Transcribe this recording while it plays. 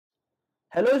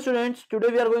Hello students, today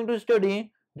we are going to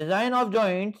study design of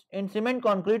joints in cement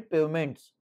concrete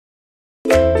pavements.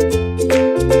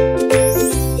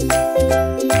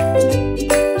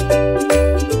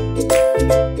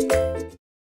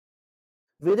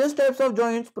 Various types of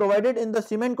joints provided in the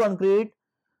cement concrete,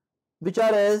 which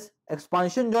are as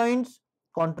expansion joints,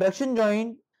 contraction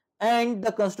joint and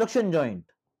the construction joint.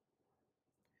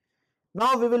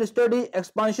 Now we will study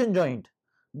expansion joint.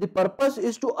 The purpose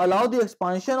is to allow the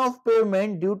expansion of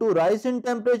pavement due to rise in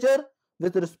temperature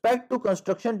with respect to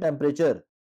construction temperature.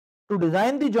 To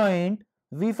design the joint,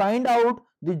 we find out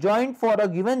the joint for a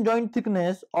given joint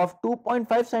thickness of 2.5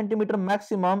 cm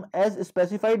maximum as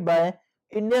specified by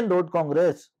Indian Road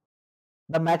Congress.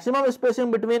 The maximum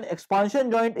spacing between expansion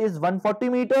joint is 140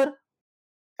 meter.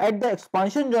 At the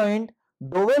expansion joint,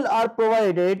 dowel are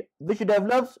provided which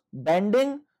develops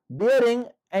bending, bearing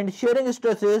and shearing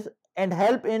stresses and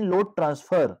help in load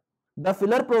transfer. The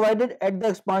filler provided at the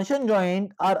expansion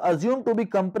joint are assumed to be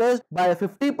compressed by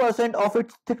 50% of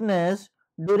its thickness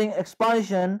during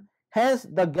expansion, hence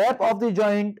the gap of the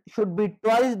joint should be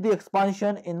twice the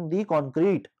expansion in the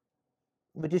concrete,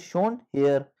 which is shown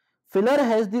here. Filler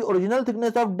has the original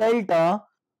thickness of delta,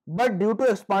 but due to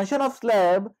expansion of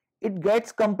slab, it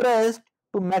gets compressed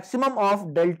to maximum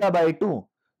of delta by 2.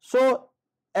 So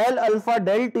L alpha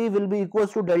del T will be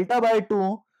equals to delta by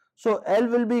 2. So L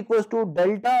will be equals to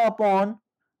delta upon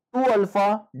 2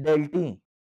 alpha del T,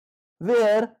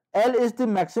 where L is the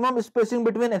maximum spacing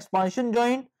between expansion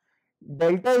joint,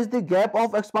 delta is the gap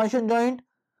of expansion joint,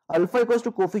 alpha equals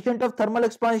to coefficient of thermal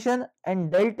expansion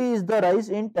and del T is the rise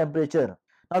in temperature.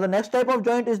 Now the next type of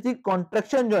joint is the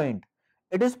contraction joint.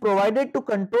 It is provided to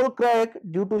control crack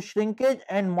due to shrinkage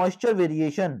and moisture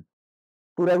variation.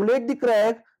 To regulate the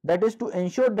crack, that is to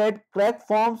ensure that crack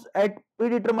forms at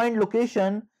predetermined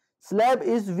location, slab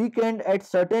is weakened at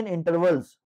certain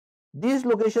intervals. These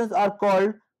locations are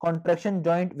called contraction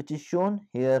joint, which is shown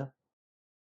here.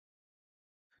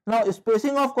 Now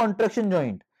spacing of contraction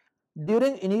joint.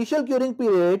 During initial curing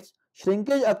periods,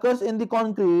 shrinkage occurs in the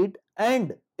concrete,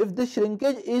 and if the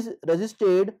shrinkage is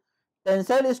resisted,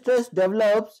 tensile stress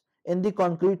develops in the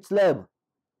concrete slab.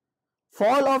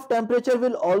 Fall of temperature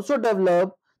will also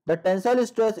develop the tensile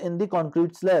stress in the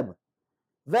concrete slab.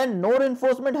 When no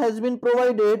reinforcement has been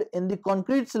provided in the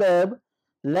concrete slab,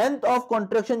 length of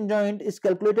contraction joint is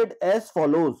calculated as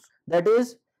follows. That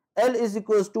is, L is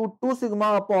equals to 2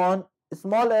 sigma upon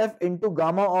small f into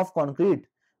gamma of concrete,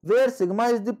 where sigma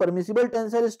is the permissible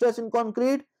tensile stress in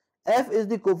concrete, f is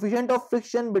the coefficient of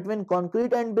friction between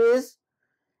concrete and base,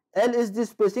 L is the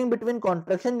spacing between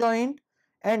contraction joint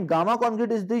and gamma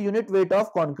concrete is the unit weight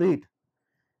of concrete.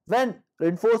 When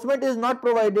reinforcement is not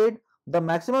provided, the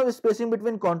maximum spacing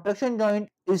between contraction joint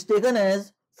is taken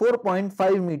as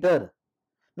 4.5 meter.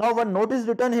 Now one note is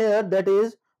written here, that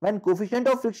is, when coefficient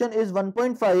of friction is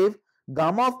 1.5,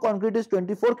 gamma of concrete is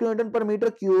 24 kN per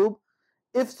meter cube.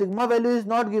 If sigma value is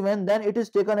not given, then it is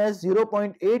taken as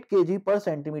 0.8 kg per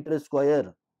centimeter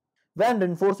square. When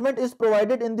reinforcement is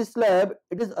provided in the slab,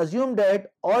 it is assumed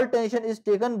that all tension is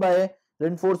taken by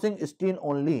reinforcing steel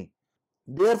only.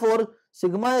 Therefore,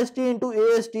 sigma st into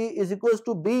ast is equals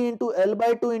to b into L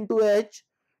by 2 into h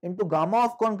into gamma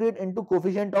of concrete into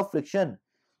coefficient of friction.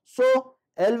 So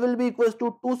L will be equals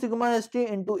to 2 sigma st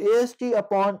into ast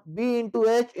upon b into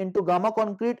h into gamma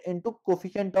concrete into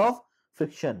coefficient of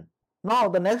friction. Now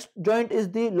the next joint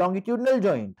is the longitudinal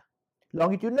joint.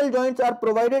 Longitudinal joints are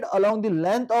provided along the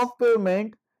length of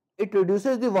pavement. It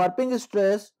reduces the warping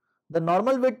stress, the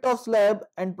normal width of slab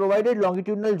and provided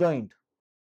longitudinal joint.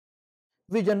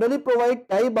 We generally provide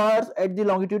tie bars at the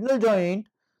longitudinal joint.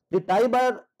 The tie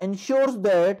bar ensures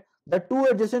that the two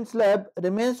adjacent slabs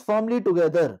remains firmly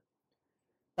together.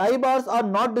 Tie bars are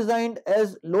not designed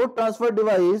as load transfer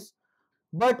device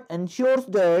but ensures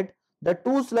that the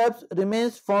two slabs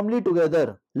remains firmly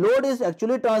together. Load is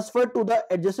actually transferred to the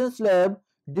adjacent slab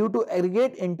due to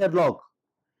aggregate interlock.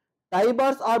 Tie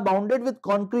bars are bounded with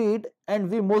concrete and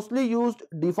we mostly used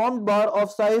deformed bar of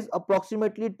size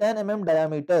approximately 10 mm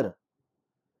diameter.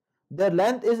 Their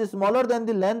length is smaller than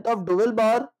the length of dowel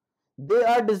bar. They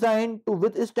are designed to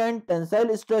withstand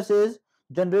tensile stresses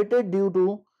generated due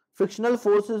to frictional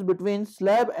forces between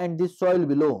slab and the soil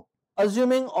below.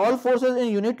 Assuming all forces in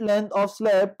unit length of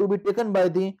slab to be taken by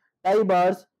the tie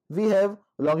bars, we have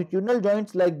longitudinal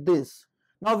joints like this.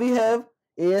 Now we have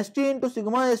ast into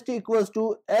sigma st equals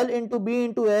to L into b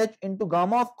into h into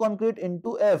gamma of concrete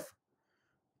into f,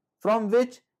 from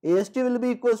which ast will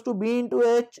be equals to b into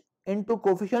h into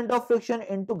coefficient of friction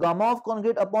into gamma of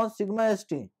concrete upon sigma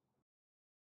st,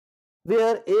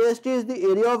 where ast is the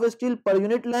area of steel per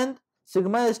unit length,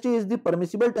 sigma st is the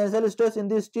permissible tensile stress in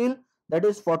the steel, that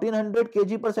is 1400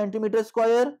 kg per centimeter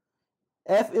square.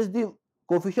 F is the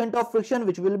coefficient of friction,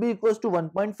 which will be equals to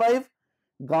 1.5.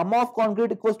 Gamma of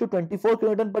concrete equals to 24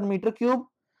 kN per meter cube.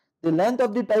 The length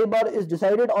of the tie bar is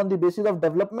decided on the basis of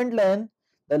development length.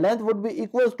 The length would be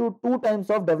equals to 2 times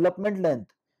of development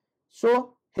length.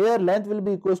 So here length will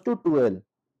be equals to 2L.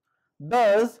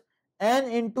 Thus n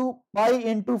into pi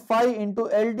into phi into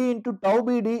LD into tau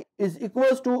BD is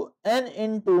equals to n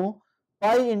into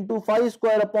pi into phi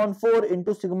square upon 4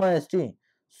 into sigma st.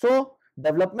 So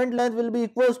development length will be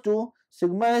equals to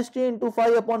sigma st into phi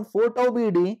upon 4 tau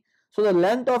BD. So the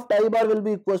length of tie bar will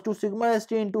be equals to sigma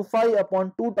st into phi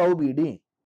upon 2 tau BD,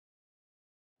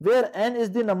 where n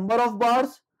is the number of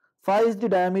bars, phi is the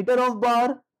diameter of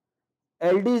bar,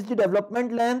 LD is the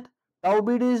development length, tau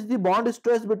BD is the bond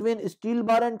stress between steel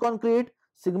bar and concrete,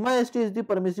 sigma st is the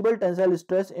permissible tensile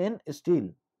stress in steel.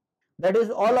 That is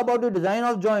all about the design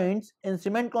of joints in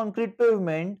cement concrete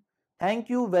pavement. Thank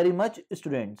you very much,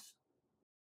 students.